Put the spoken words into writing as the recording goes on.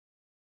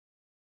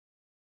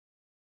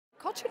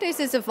Culture Days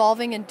is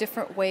evolving in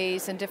different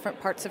ways in different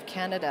parts of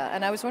Canada,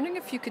 and I was wondering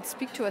if you could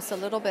speak to us a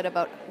little bit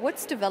about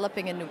what's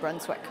developing in New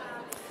Brunswick.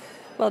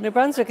 Well, New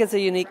Brunswick is a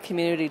unique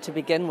community to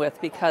begin with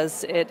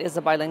because it is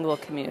a bilingual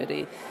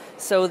community.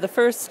 So the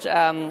first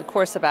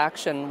course of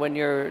action when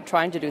you're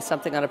trying to do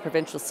something on a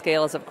provincial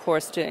scale is, of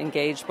course, to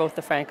engage both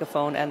the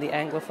Francophone and the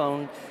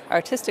Anglophone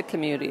artistic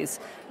communities,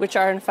 which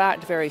are in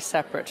fact very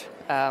separate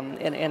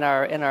in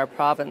our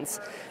province.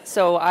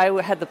 So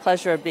I had the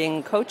pleasure of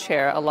being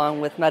co-chair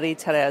along with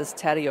Marie-Thérèse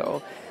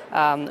Thériault,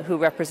 who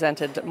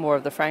represented more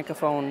of the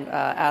Francophone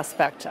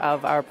aspect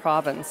of our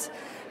province.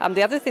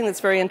 The other thing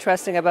that's very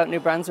interesting about New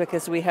Brunswick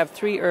is we have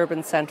 3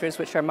 urban centres,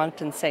 which are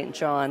Moncton, St.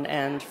 John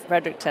and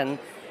Fredericton,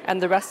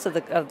 and the rest of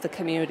the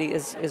community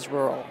is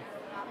rural.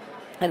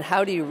 And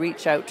how do you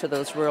reach out to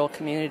those rural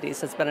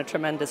communities has been a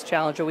tremendous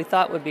challenge, or we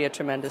thought would be a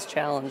tremendous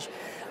challenge.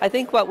 I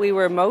think what we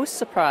were most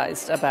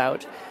surprised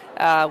about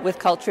with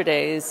Culture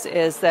Days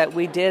is that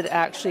we did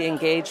actually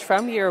engage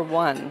from year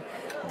one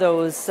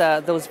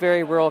those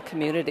very rural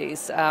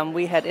communities.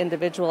 We had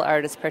individual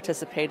artists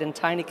participate in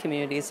tiny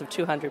communities of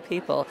 200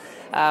 people.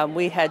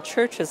 We had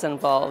churches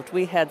involved.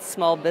 We had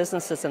small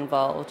businesses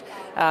involved.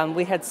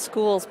 We had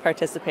schools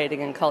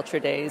participating in Culture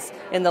Days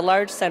in the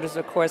large centres,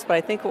 of course, but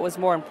I think what was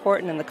more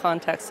important in the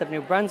context of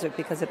New Brunswick,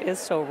 because it is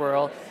so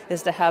rural,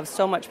 is to have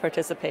so much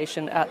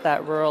participation at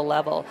that rural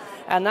level.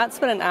 And that's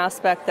been an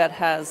aspect that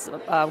has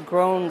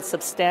grown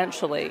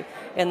substantially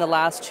in the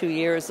last 2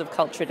 years of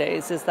Culture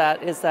Days, is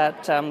that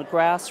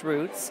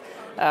grassroots,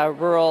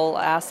 rural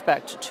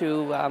aspect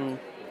to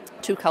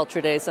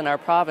Culture Days in our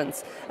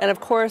province. And of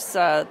course,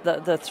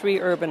 the 3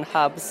 urban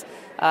hubs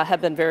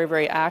have been very,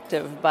 very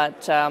active,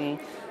 but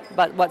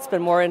what's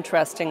been more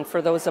interesting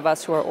for those of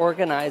us who are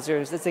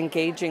organizers is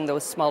engaging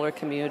those smaller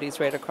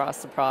communities right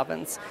across the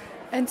province.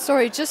 And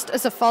sorry, just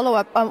as a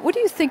follow-up, what do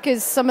you think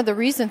is some of the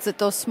reasons that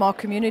those small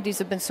communities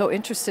have been so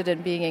interested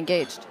in being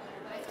engaged?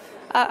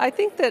 I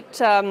think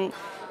that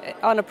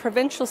on a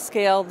provincial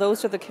scale,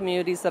 those are the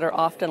communities that are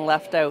often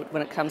left out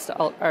when it comes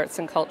to arts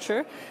and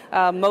culture.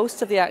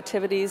 Most of the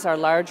activities, our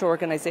large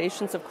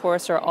organizations, of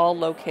course, are all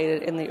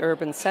located in the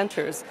urban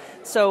centers.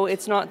 So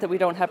it's not that we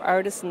don't have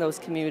artists in those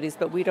communities,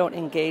 but we don't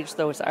engage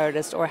those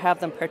artists or have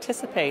them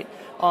participate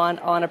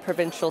on a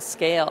provincial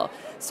scale.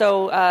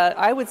 So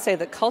I would say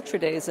that Culture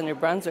Days in New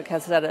Brunswick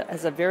has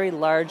a very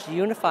large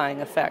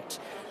unifying effect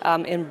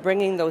in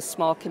bringing those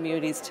small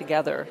communities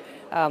together.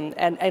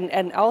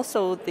 And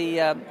also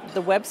the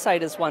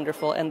website is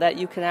wonderful in that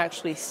you can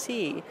actually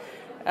see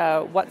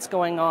what's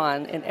going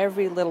on in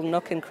every little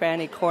nook and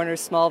cranny, corner,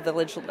 small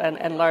village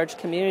and large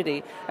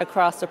community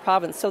across the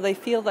province, so they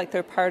feel like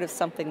they're part of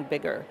something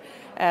bigger.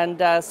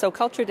 And so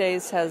Culture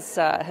Days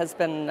has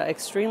been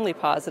extremely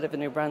positive in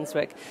New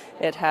Brunswick.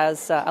 It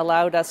has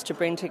allowed us to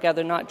bring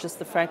together not just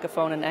the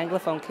Francophone and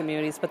Anglophone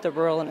communities, but the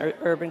rural and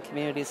urban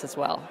communities as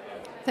well.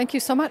 Thank you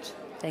so much.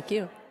 Thank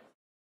you.